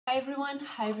Hi everyone,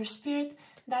 hi Ever Spirit,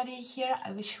 Daria here.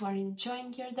 I wish you are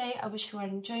enjoying your day. I wish you are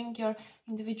enjoying your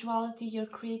individuality, your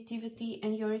creativity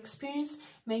and your experience.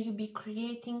 May you be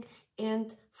creating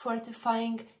and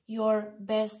fortifying your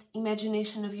best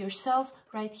imagination of yourself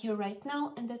right here, right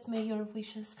now, and that may your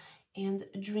wishes and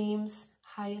dreams,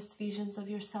 highest visions of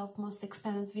yourself, most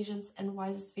expanded visions and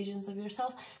wisest visions of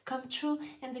yourself come true,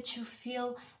 and that you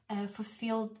feel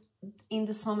fulfilled in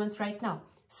this moment right now.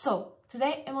 So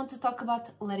today I want to talk about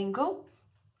letting go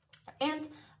and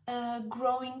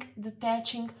growing,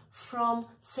 detaching from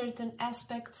certain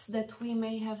aspects that we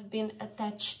may have been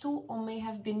attached to or may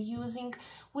have been using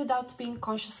without being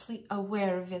consciously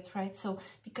aware of it, right? So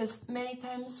because many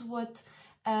times what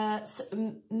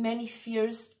many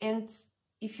fears, and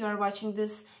if you are watching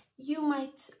this, you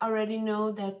might already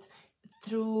know that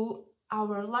through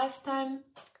our lifetime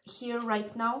here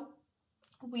right now,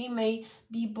 we may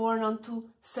be born onto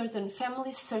certain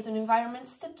families, certain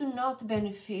environments that do not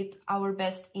benefit our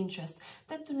best interest,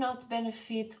 that do not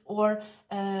benefit or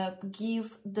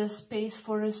give the space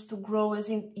for us to grow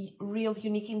as real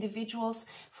unique individuals,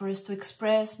 for us to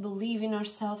express, believe in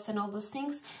ourselves and all those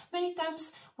things. Many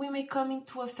times we may come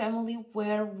into a family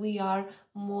where we are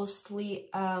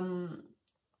mostly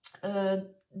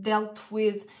dealt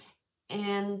with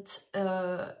and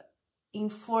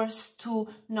enforced to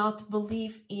not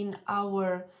believe in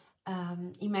our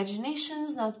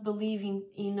imaginations, not believing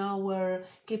in our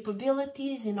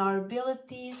capabilities, in our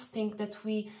abilities, think that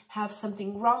we have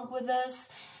something wrong with us,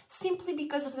 simply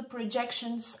because of the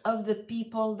projections of the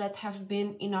people that have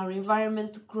been in our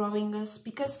environment growing us.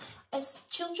 Because as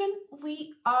children,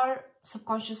 we are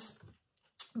subconscious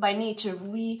by nature.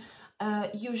 We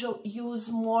usually use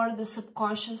more the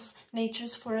subconscious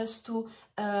natures for us to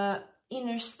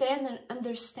understand and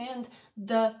understand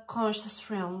the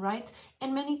conscious realm, right?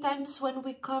 And many times when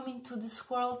we come into this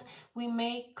world, we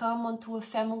may come onto a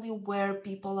family where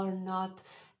people are not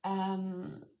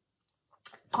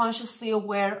consciously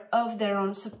aware of their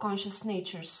own subconscious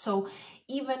natures. So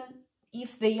even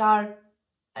if they are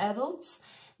adults,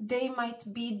 they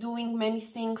might be doing many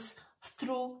things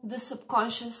through the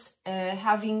subconscious,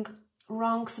 having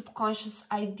wrong subconscious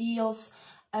ideals,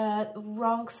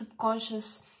 wrong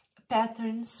subconscious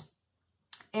patterns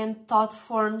and thought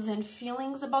forms and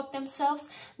feelings about themselves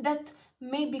that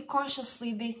maybe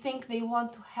consciously they think they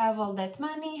want to have all that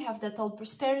money, have that all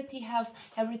prosperity, have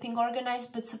everything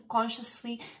organized, but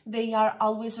subconsciously they are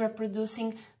always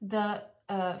reproducing the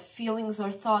feelings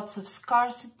or thoughts of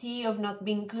scarcity, of not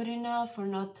being good enough, or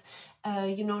not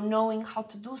knowing how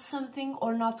to do something,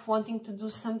 or not wanting to do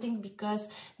something because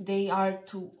they are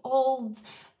too old.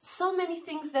 So many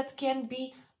things that can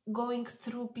be going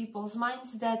through people's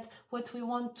minds, that what we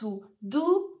want to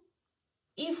do,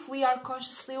 if we are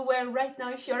consciously aware right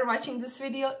now, if you are watching this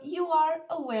video, you are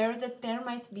aware that there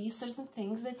might be certain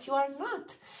things that you are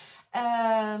not.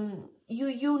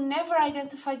 You never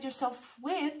identified yourself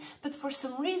with, but for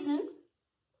some reason,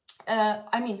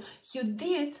 you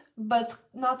did, but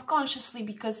not consciously,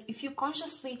 because if you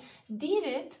consciously did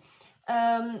it,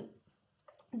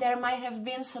 there might have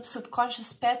been some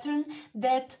subconscious pattern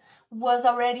that was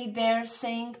already there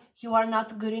saying you are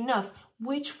not good enough,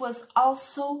 which was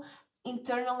also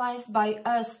internalized by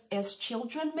us as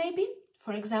children, maybe,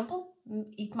 for example.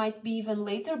 It might be even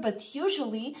later, but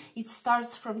usually it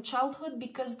starts from childhood,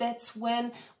 because that's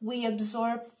when we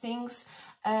absorb things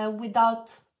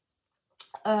without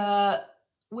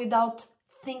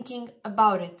thinking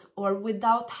about it, or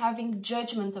without having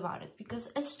judgment about it. Because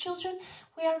as children,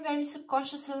 we are very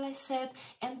subconscious, as I said,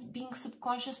 and being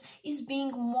subconscious is being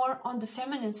more on the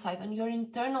feminine side, on your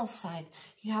internal side.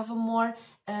 You have a more,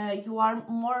 you are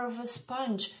more of a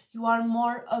sponge. You are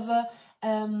more of a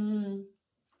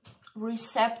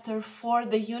receptor for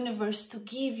the universe to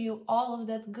give you all of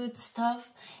that good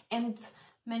stuff. And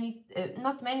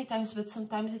not many times, but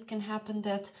sometimes it can happen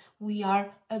that we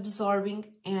are absorbing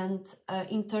and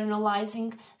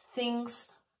internalizing things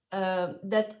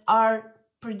that are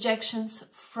projections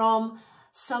from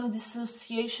some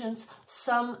dissociations,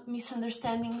 some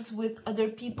misunderstandings with other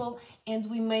people, and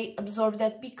we may absorb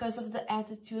that because of the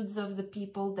attitudes of the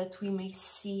people that we may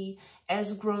see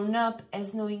as grown up,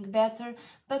 as knowing better,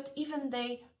 but even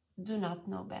they do not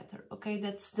know better, okay?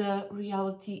 That's the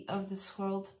reality of this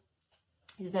world,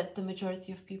 is that the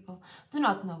majority of people do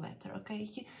not know better, okay?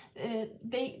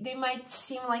 They might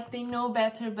seem like they know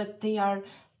better, but they are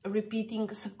repeating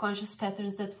subconscious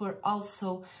patterns that were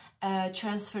also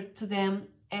transferred to them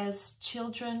as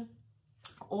children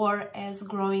or as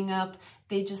growing up.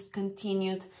 They just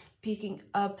continued picking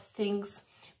up things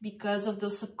because of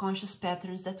those subconscious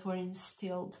patterns that were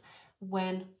instilled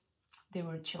when they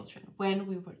were children, when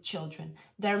we were children.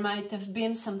 There might have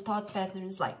been some thought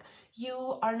patterns like,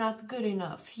 you are not good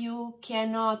enough, you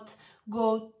cannot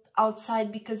go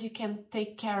outside because you can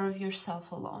take care of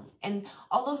yourself alone. And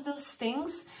all of those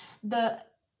things,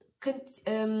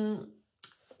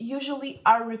 usually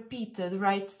are repeated,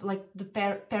 right? Like the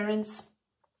parents,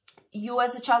 you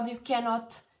as a child, you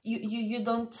cannot, you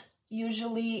don't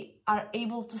usually are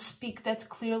able to speak that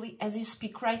clearly as you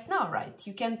speak right now, right?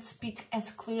 You can't speak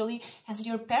as clearly as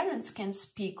your parents can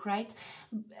speak, right?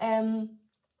 And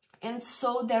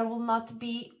so there will not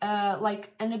be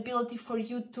like an ability for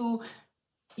you to,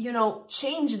 you know,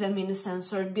 change them in a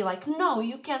sense, or be like, no,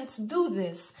 you can't do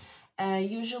this.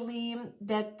 Usually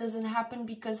that doesn't happen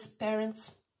because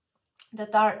parents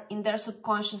that are in their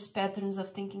subconscious patterns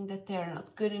of thinking that they are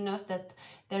not good enough, that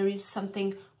there is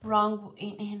something wrong,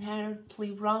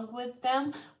 inherently wrong with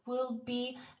them, will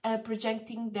be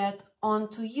projecting that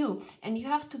onto you. And you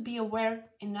have to be aware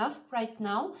enough right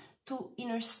now to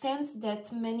understand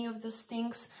that many of those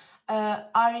things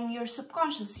are in your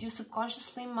subconscious. You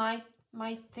subconsciously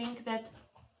might think that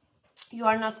you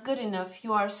are not good enough,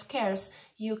 you are scarce,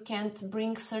 you can't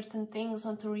bring certain things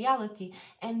onto reality.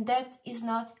 And that is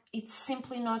not, it's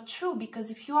simply not true,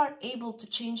 because if you are able to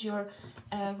change your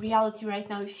reality right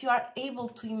now, if you are able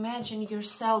to imagine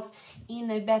yourself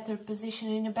in a better position,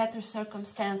 in a better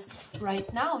circumstance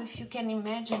right now, if you can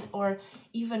imagine or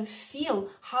even feel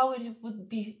how it would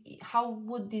be, how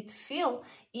would it feel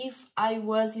if I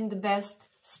was in the best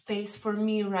space for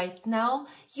me right now,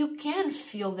 you can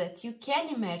feel that, you can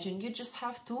imagine. You just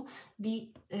have to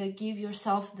be give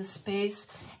yourself the space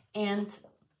and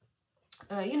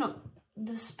you know,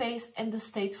 the space and the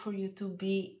state for you to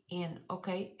be in,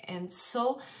 okay? And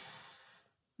so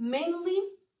mainly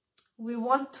we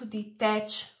want to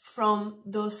detach from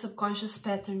those subconscious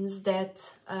patterns that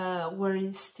were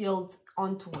instilled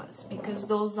onto us, because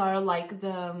those are like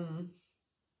the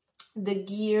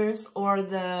gears or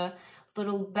the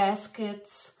little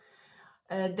baskets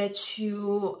that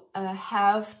you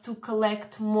have to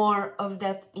collect more of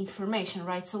that information,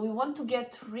 right? So we want to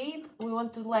get rid, we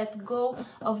want to let go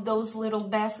of those little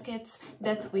baskets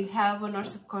that we have on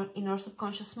in our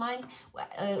subconscious mind,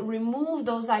 remove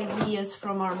those ideas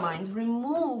from our mind,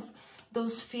 remove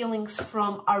those feelings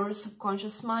from our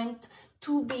subconscious mind,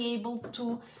 to be able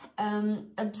to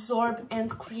absorb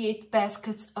and create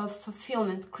baskets of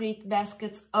fulfillment, create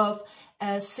baskets of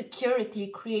security,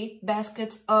 create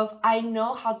baskets of, I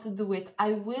know how to do it,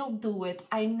 I will do it,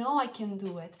 I know I can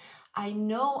do it, I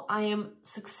know I am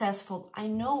successful, I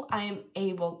know I am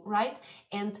able, right?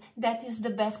 And that is the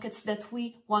baskets that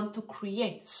we want to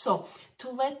create. So to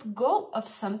let go of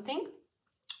something,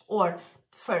 or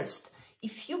first,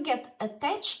 if you get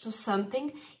attached to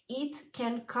something, it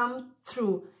can come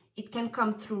through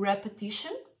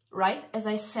repetition, right? As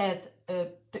I said,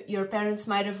 your parents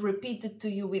might have repeated to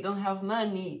you, we don't have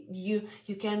money,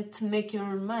 you can't make your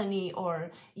own money, or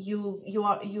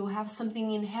you have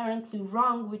something inherently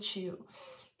wrong with you,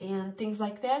 and things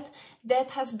like that.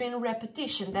 That has been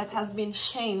repetition, that has been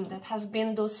shame, that has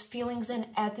been those feelings and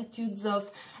attitudes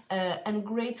of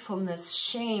ungratefulness,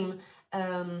 shame,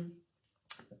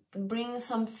 bring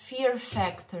some fear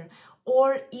factor,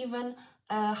 or even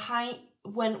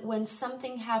when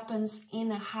something happens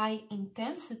in a high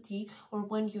intensity, or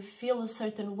when you feel a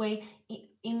certain way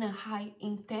in a high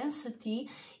intensity,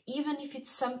 even if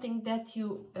it's something that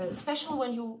you, especially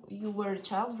when you were a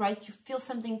child, right, you feel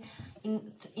something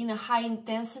in a high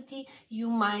intensity, you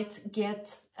might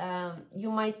get, you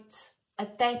might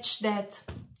attach that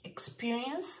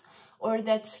experience or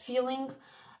that feeling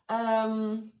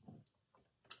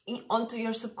onto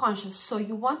your subconscious. So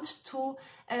you want to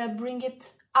bring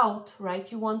it out,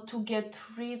 right? You want to get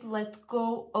rid, let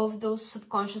go of those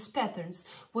subconscious patterns.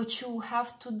 What you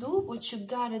have to do, what you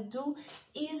gotta do,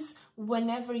 is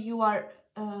whenever you are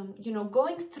you know,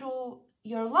 going through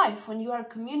your life, when you are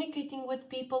communicating with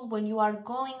people, when you are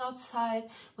going outside,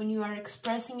 when you are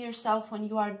expressing yourself, when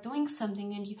you are doing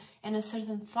something and a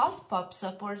certain thought pops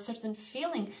up, or a certain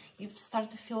feeling, you start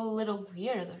to feel a little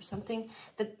weird, or something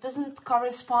that doesn't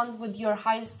correspond with your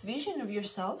highest vision of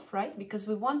yourself, right? Because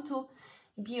we want to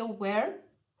be aware,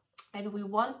 and we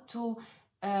want to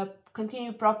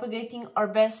continue propagating our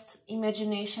best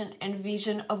imagination and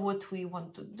vision of what we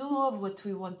want to do, of what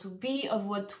we want to be, of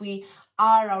what we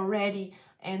are already,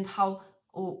 and how,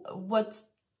 what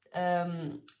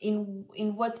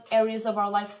in what areas of our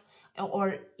life,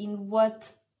 or in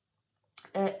what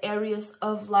areas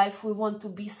of life we want to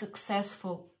be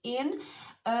successful in,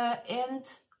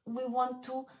 and we want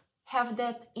to have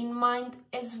that in mind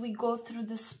as we go through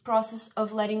this process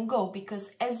of letting go,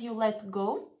 because as you let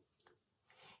go,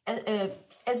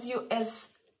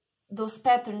 as those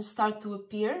patterns start to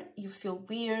appear, you feel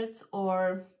weird,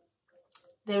 or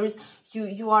there is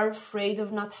you are afraid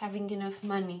of not having enough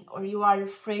money, or you are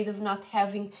afraid of not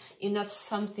having enough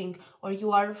something, or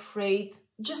you are afraid,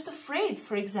 just afraid,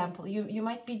 for example. You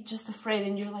might be just afraid,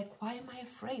 and you're like, why am I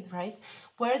afraid, right?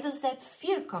 Where does that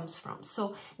fear comes from?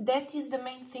 So that is the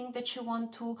main thing that you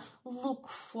want to look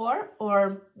for,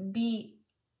 or be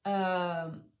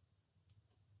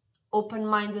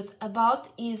open-minded about,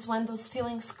 is when those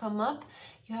feelings come up,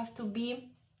 you have to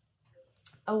be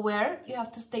aware, you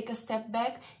have to take a step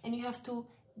back, and you have to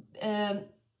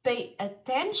pay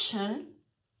attention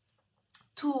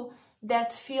to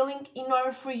that feeling in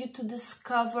order for you to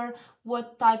discover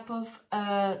what type of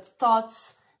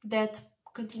thoughts that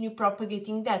continue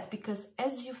propagating that. Because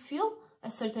as you feel a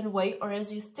certain way, or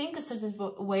as you think a certain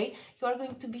way, you are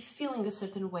going to be feeling a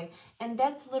certain way. And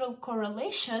that little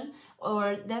correlation,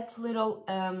 or that little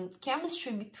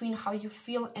chemistry between how you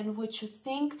feel and what you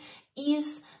think,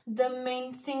 is the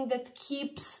main thing that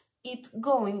keeps it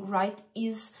going, right?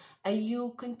 Is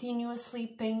you continuously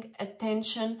paying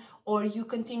attention, or you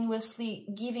continuously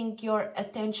giving your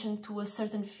attention to a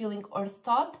certain feeling or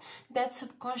thought that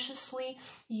subconsciously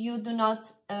you do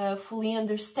not fully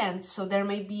understand. So there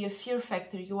may be a fear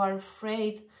factor. You are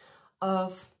afraid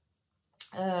of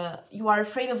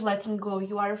letting go.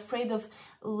 You are afraid of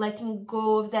letting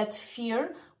go of that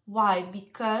fear. Why?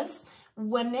 Because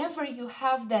whenever you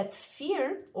have that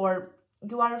fear, or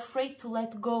you are afraid to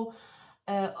let go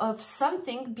of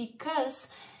something, because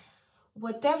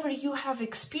whatever you have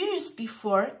experienced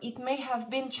before, it may have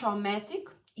been traumatic,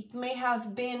 it may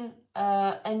have been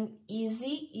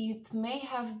uneasy, it may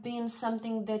have been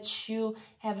something that you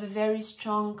have a very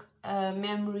strong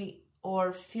memory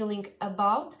or feeling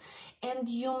about, and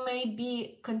you may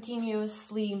be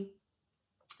continuously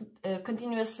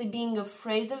being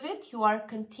afraid of it. You are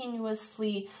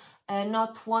continuously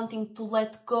not wanting to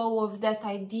let go of that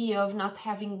idea of not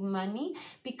having money,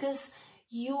 because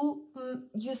you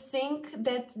think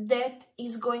that that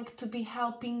is going to be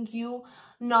helping you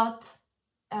not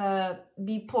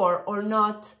be poor, or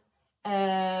not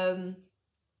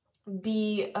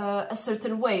be a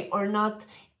certain way, or not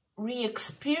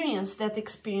re-experience that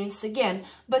experience again.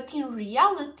 But in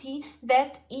reality,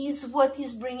 that is what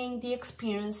is bringing the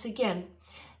experience again.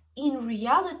 In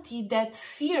reality, that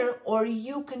fear, or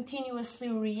you continuously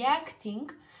reacting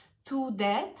to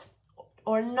that,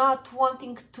 or not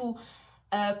wanting to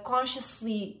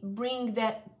consciously bring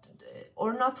that,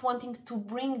 or not wanting to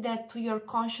bring that to your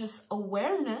conscious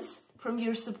awareness from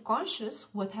your subconscious,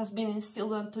 what has been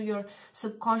instilled onto your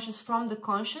subconscious from the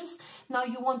conscious, now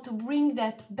you want to bring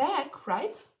that back,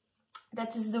 right?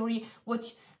 That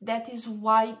is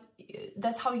why,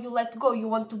 that's how you let go. You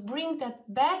want to bring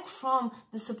that back from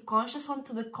the subconscious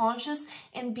onto the conscious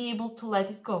and be able to let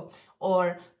it go.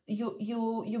 Or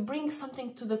you bring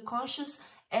something to the conscious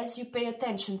as you pay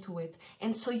attention to it.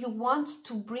 And so you want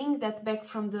to bring that back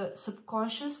from the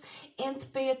subconscious and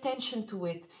pay attention to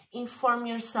it. Inform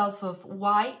yourself of,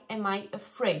 why am I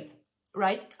afraid,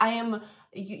 right?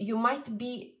 You might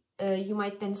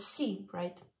then see,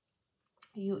 right?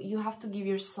 You have to give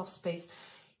yourself space.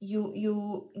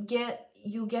 You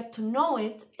get to know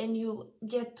it, and you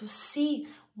get to see,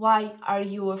 why are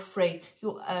you afraid?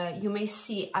 You may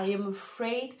see, I am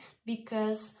afraid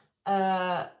because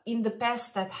in the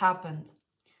past that happened.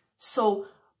 So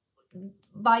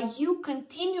by you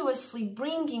continuously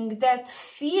bringing that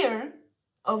fear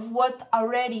of what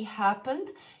already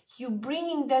happened, you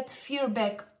bringing that fear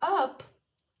back up,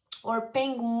 or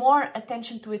paying more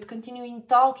attention to it, continuing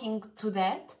talking to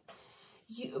that,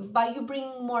 by you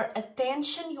bringing more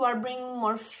attention, you are bringing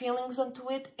more feelings onto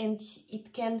it, and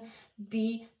it can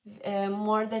be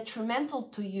more detrimental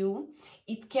to you.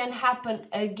 It can happen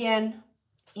again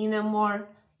in a more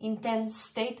intense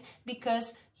state,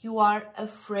 because you are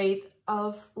afraid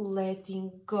of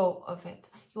letting go of it.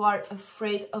 You are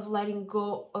afraid of letting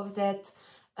go of that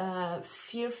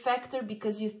fear factor,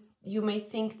 because you may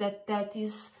think that that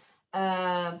is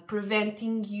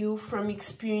preventing you from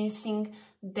experiencing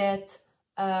that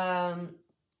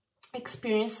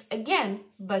experience again.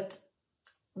 But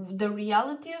the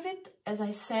reality of it, as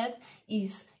I said,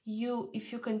 is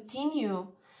if you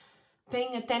continue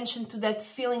paying attention to that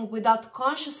feeling without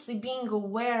consciously being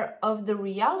aware of the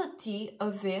reality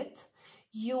of it,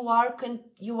 you are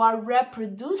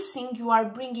reproducing, you are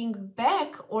bringing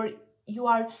back, or you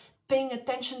are paying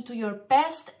attention to your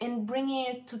past and bringing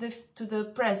it to the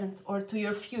present, or to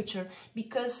your future,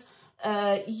 because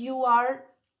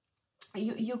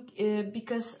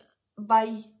because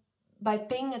by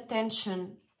paying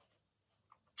attention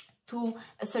to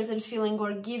a certain feeling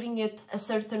or giving it a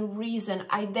certain reason,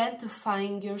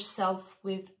 identifying yourself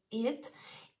with it,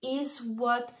 is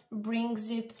what brings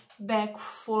it back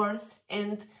forth,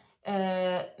 and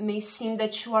may seem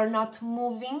that you are not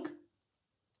moving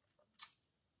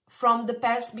from the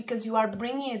past because you are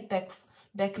bringing it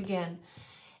back again.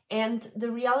 And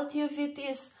the reality of it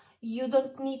is, you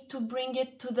don't need to bring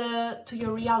it to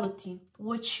your reality.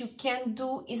 What you can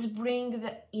do is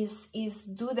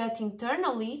do that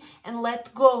internally and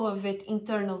let go of it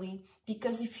internally.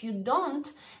 Because if you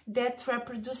don't, that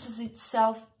reproduces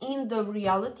itself in the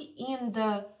reality, in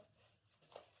the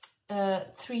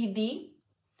 3D,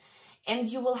 and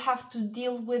you will have to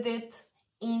deal with it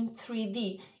in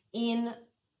 3D, in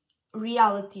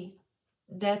reality.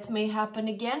 That may happen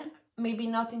again, maybe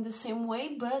not in the same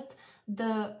way, but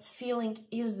the feeling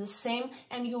is the same,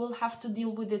 and you will have to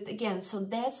deal with it again. So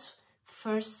that's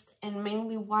first and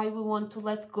mainly why we want to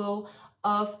let go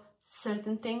of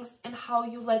certain things, and how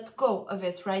you let go of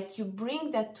it, right? You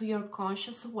bring that to your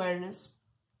conscious awareness,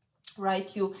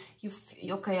 right?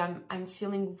 Okay, I'm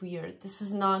feeling weird. This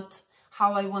is not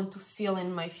how I want to feel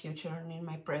in my future and in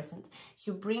my present.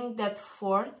 You bring that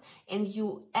forth and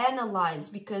you analyze,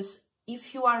 because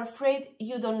if you are afraid,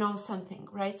 you don't know something,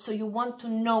 right? So you want to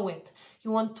know it.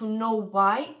 You want to know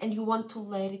why, and you want to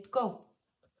let it go,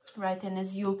 right? And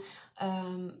as you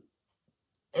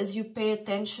pay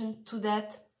attention to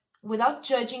that, without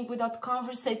judging, without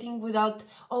conversating, without,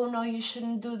 oh no, you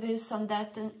shouldn't do this and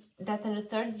that and the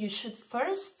third, you should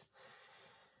first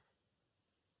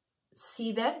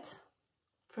see that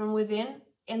from within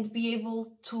and be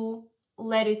able to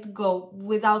let it go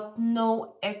without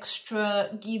no extra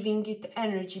giving it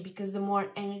energy, because the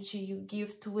more energy you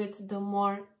give to it, the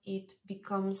more it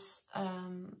becomes,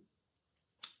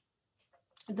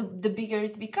 the bigger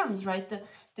it becomes, right?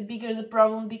 The bigger the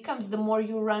problem becomes. The more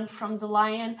you run from the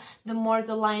lion, the more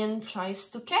the lion tries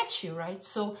to catch you, right?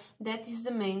 So that is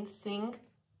the main thing,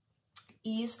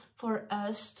 is for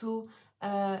us to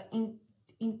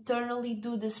internally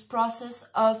do this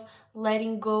process of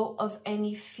letting go of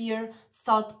any fear,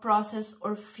 thought process,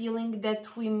 or feeling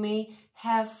that we may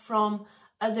have from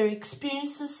other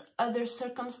experiences, other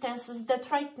circumstances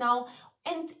that right now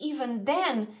and even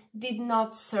then did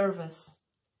not serve us,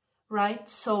 right?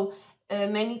 So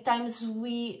many times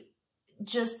we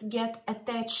just get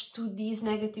attached to these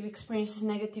negative experiences,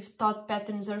 negative thought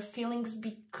patterns or feelings,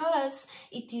 because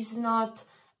it is not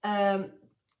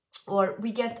or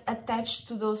we get attached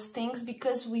to those things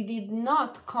because we did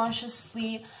not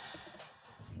consciously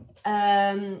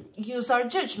use our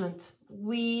judgment.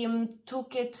 We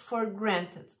took it for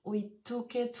granted. We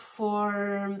took it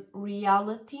for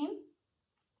reality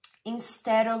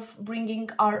instead of bringing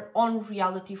our own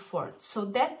reality forth. So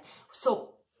the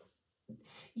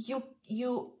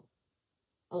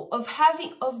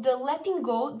letting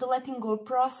go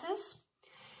process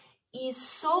is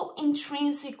so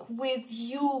intrinsic with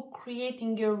you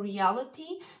creating your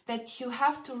reality that you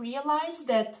have to realize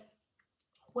that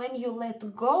when you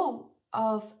let go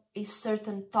of a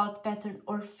certain thought pattern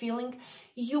or feeling,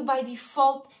 you by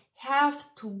default have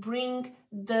to bring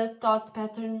the thought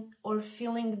pattern or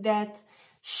feeling that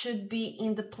should be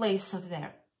in the place of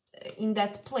in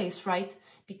that place, right?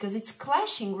 Because it's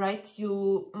clashing, right?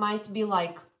 You might be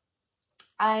like,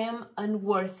 I am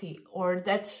unworthy, or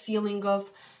that feeling of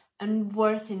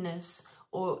unworthiness,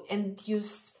 and you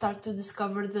start to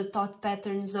discover the thought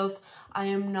patterns of I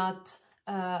am not,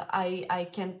 I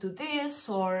can't do this,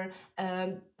 or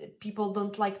people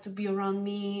don't like to be around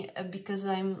me because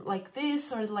I'm like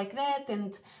this or like that,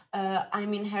 and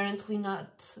I'm inherently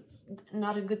not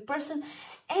a good person.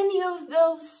 Any of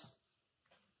those,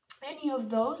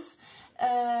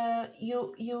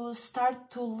 you start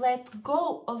to let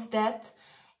go of that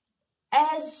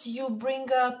as you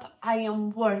bring up I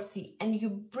am worthy, and you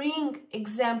bring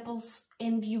examples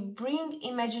and you bring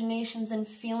imaginations and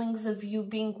feelings of you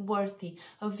being worthy,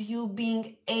 of you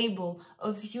being able,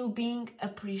 of you being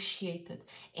appreciated.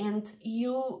 And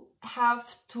you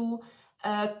have to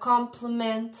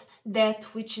complement that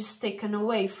which is taken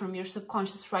away from your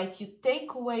subconscious, right? You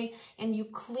take away and you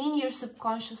clean your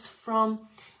subconscious from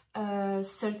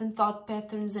certain thought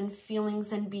patterns and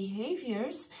feelings and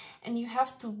behaviors, and you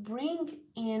have to bring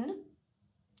in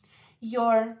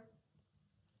your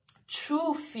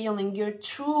true feeling, your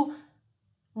true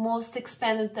most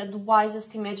expanded and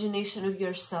wisest imagination of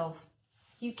yourself.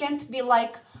 You can't be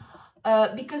like,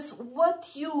 because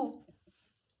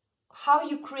how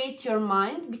you create your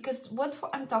mind, because what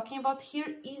I'm talking about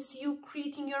here is you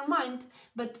creating your mind,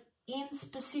 but in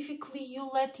specifically you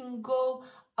letting go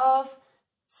of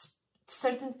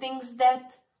certain things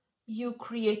that you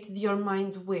created your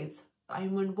mind with.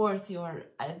 I'm unworthy, or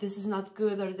this is not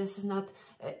good, or this is not,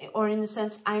 or in a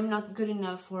sense, I'm not good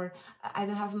enough, or I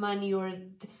don't have money, or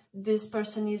this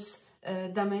person is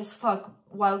dumb as fuck.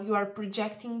 While you are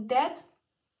projecting that,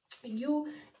 you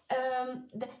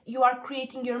are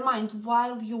creating your mind.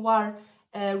 While you are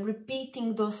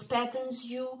repeating those patterns,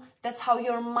 that's how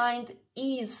your mind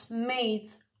is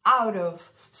made out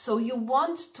of. So you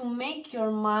want to make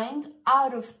your mind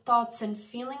out of thoughts and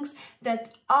feelings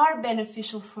that are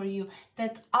beneficial for you,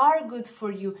 that are good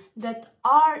for you, that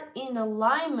are in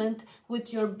alignment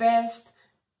with your best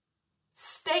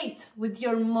state, with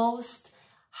your most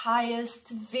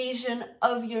highest vision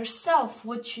of yourself,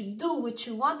 what you do, what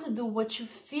you want to do, what you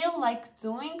feel like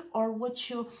doing, or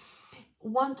what you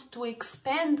want to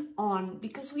expand on.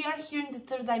 Because we are here in the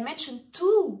third dimension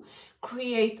to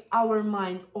create our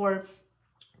mind, or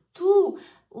to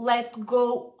let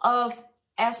go of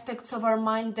aspects of our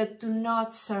mind that do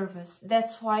not serve us.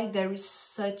 That's why there is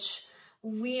such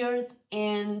weird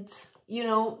and, you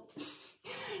know,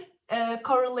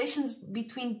 correlations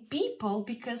between people,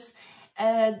 because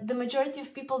the majority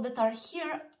of people that are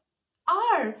here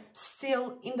are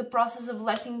still in the process of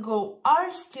letting go,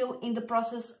 are still in the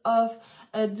process of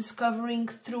discovering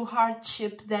through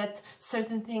hardship that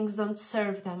certain things don't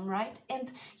serve them, right? And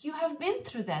you have been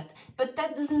through that, but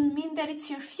that doesn't mean that it's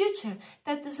your future.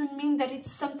 That doesn't mean that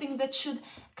it's something that should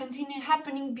continue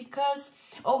happening because,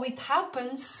 oh, it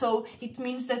happens, so it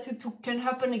means that it can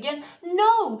happen again.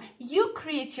 No, you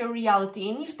create your reality,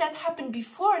 and if that happened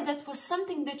before, that was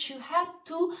something that you had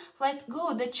to let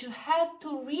go, that you had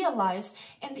to realize.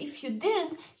 And if you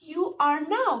didn't, you are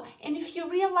now. And if you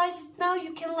realize it now,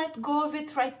 you can let go of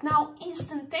it right now,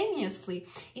 instantaneously.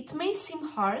 It may seem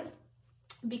hard,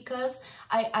 because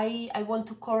I want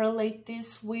to correlate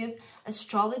this with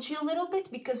astrology a little bit,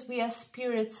 because we as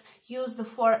spirits use the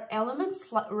 4 elements,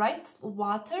 right?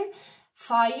 Water,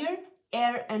 fire,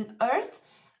 air, and earth.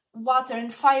 Water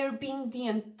and fire being the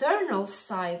internal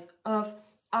side of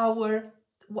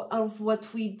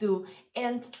what we do,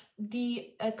 and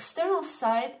the external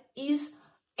side is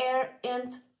air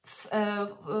and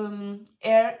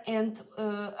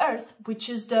earth, which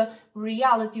is the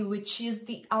reality, which is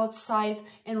the outside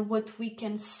and what we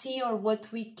can see or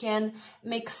what we can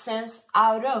make sense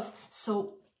out of.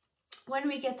 So when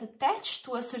we get attached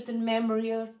to a certain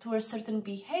memory or to a certain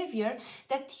behavior,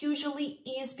 that usually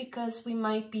is because we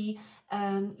might be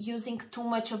using too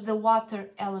much of the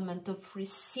water element, of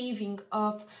receiving,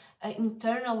 of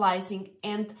internalizing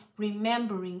and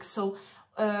remembering. So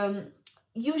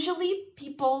usually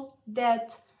people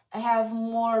that have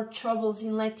more troubles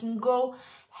in letting go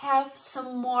have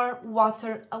some more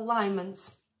water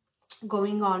alignments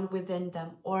going on within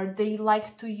them, or they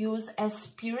like to use, as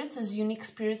spirits, as unique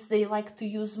spirits, they like to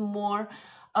use more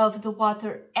of the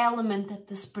water element at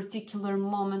this particular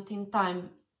moment in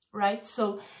time, right?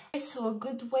 So a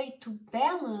good way to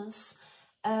balance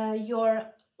your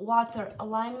water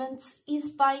alignments is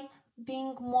by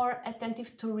being more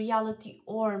attentive to reality,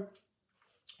 or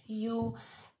you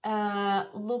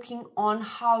looking on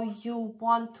how you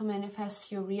want to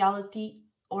manifest your reality,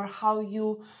 or how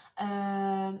you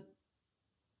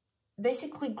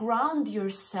basically ground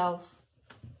yourself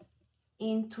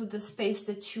into the space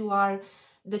that you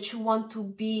want to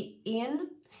be in,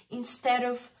 instead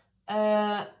of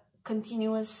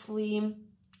continuously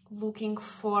looking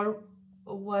for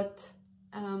what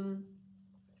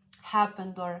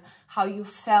happened or how you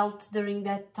felt during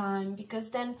that time. Because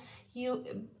then you,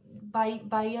 by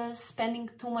us spending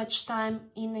too much time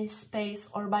in a space,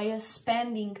 or by us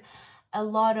spending a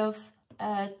lot of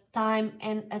time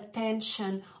and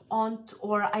attention on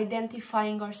or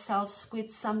identifying ourselves with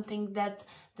something that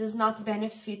does not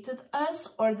benefit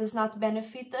us or does not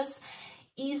benefit us,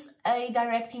 is a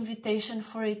direct invitation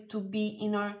for it to be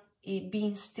be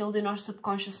instilled in our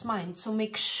subconscious mind. So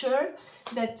make sure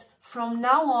that from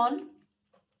now on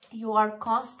you are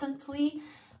constantly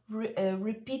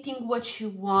repeating what you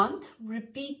want,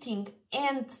 repeating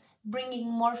and bringing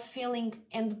more feeling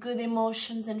and good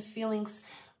emotions and feelings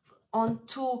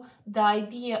onto the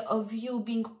idea of you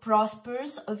being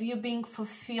prosperous, of you being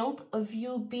fulfilled, of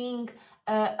you being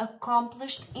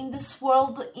accomplished in this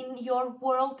world, in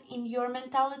your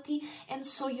mentality. And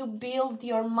so you build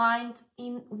your mind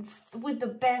with the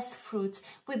best fruits,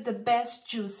 with the best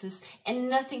juices, and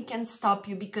nothing can stop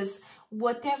you, because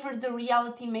whatever the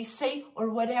reality may say, or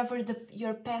whatever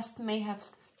your past may have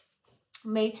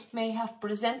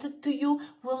presented to you,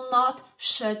 will not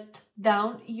shut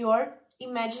down your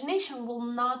imagination, will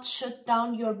not shut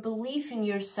down your belief in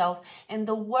yourself and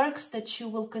the works that you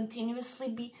will continuously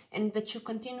be and that you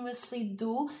continuously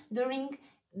do during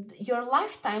your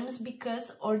lifetimes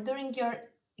because, or during your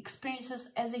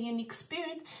experiences as a unique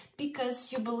spirit,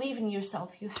 because you believe in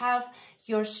yourself. You have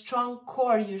your strong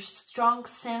core, your strong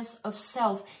sense of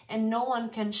self, and no one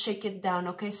can shake it down,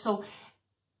 okay? So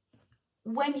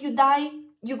when you die,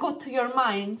 you go to your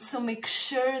mind, so make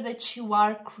sure that you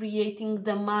are creating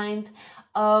the mind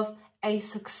of a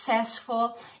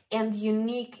successful and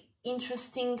unique,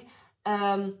 interesting,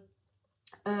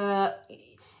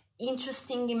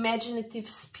 imaginative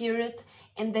spirit,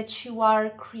 and that you are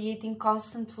creating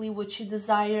constantly what you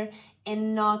desire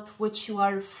and not what you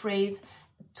are afraid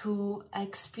to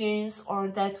experience, or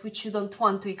that which you don't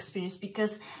want to experience,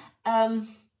 because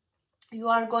you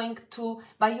are going to,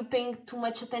 by you paying too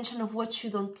much attention of what you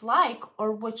don't like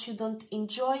or what you don't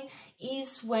enjoy,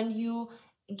 is when you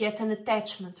get an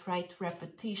attachment, right?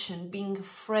 Repetition, being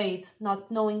afraid,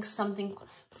 not knowing something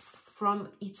from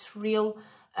its real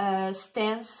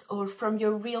stance or from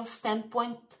your real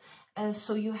standpoint.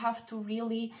 So you have to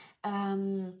really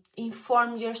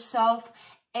inform yourself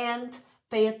and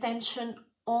pay attention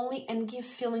only and give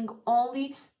feeling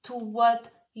only to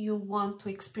what you want to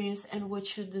experience and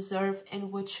what you deserve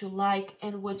and what you like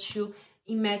and what you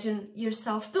imagine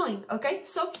yourself doing, okay?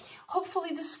 So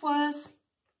hopefully this was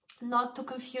not too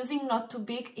confusing, not too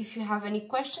big. If you have any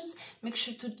questions, make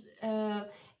sure to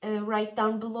write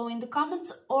down below in the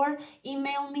comments, or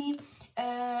email me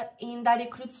in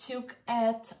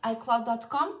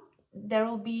Esotericcloudsurfer@icloud.com. There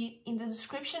will be in the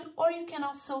description, or you can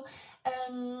also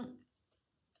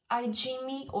IG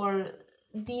me or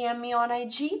DM me on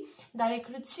IG,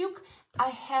 Esotericcloudsurfer. I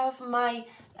have my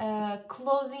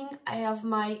clothing, I have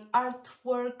my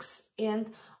artworks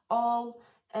and all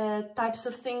types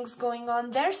of things going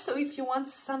on there. So if you want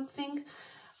something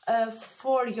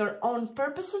for your own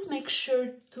purposes, make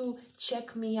sure to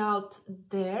check me out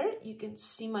there. You can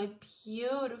see my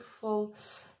beautiful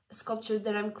sculpture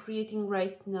that I'm creating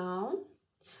right now.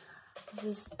 This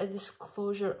is a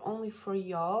disclosure only for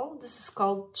y'all. This is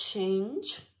called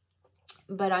Change,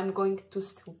 but I'm going to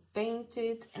still paint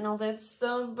it and all that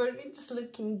stuff, but it's just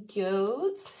looking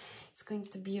good. It's going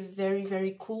to be a very,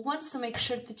 very cool one. So make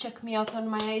sure to check me out on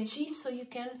my IG so you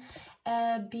can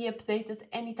be updated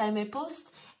anytime I post.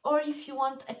 Or if you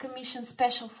want a commission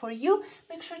special for you,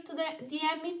 make sure to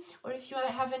DM me. Or if you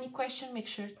have any question, make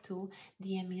sure to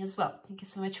DM me as well. Thank you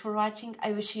so much for watching.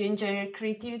 I wish you enjoy your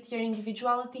creativity, your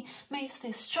individuality. May you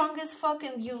stay strong as fuck,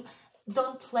 and you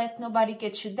don't let nobody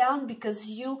get you down, because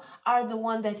you are the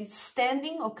one that is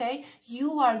standing, okay?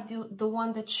 You are the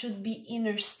one that should be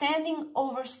inner standing,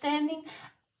 overstanding,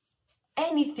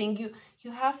 anything.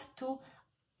 You have to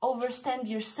overstand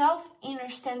yourself,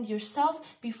 understand yourself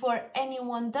before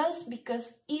anyone does,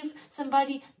 because if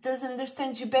somebody does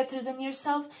understand you better than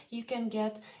yourself, you can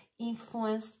get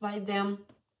influenced by them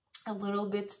a little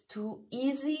bit too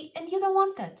easy, and you don't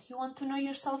want that. You want to know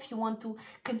yourself, you want to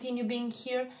continue being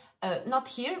here, not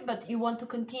here, but you want to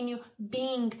continue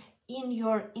being in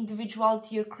your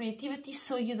individuality, your creativity,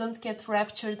 so you don't get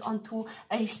raptured onto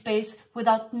a space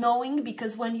without knowing,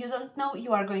 because when you don't know,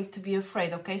 you are going to be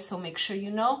afraid, okay? So make sure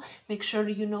you know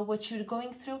what you're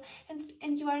going through,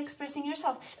 and you are expressing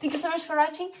yourself. Thank you so much for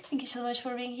watching, thank you so much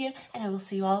for being here, and I will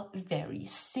see you all very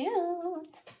soon.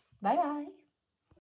 Bye bye.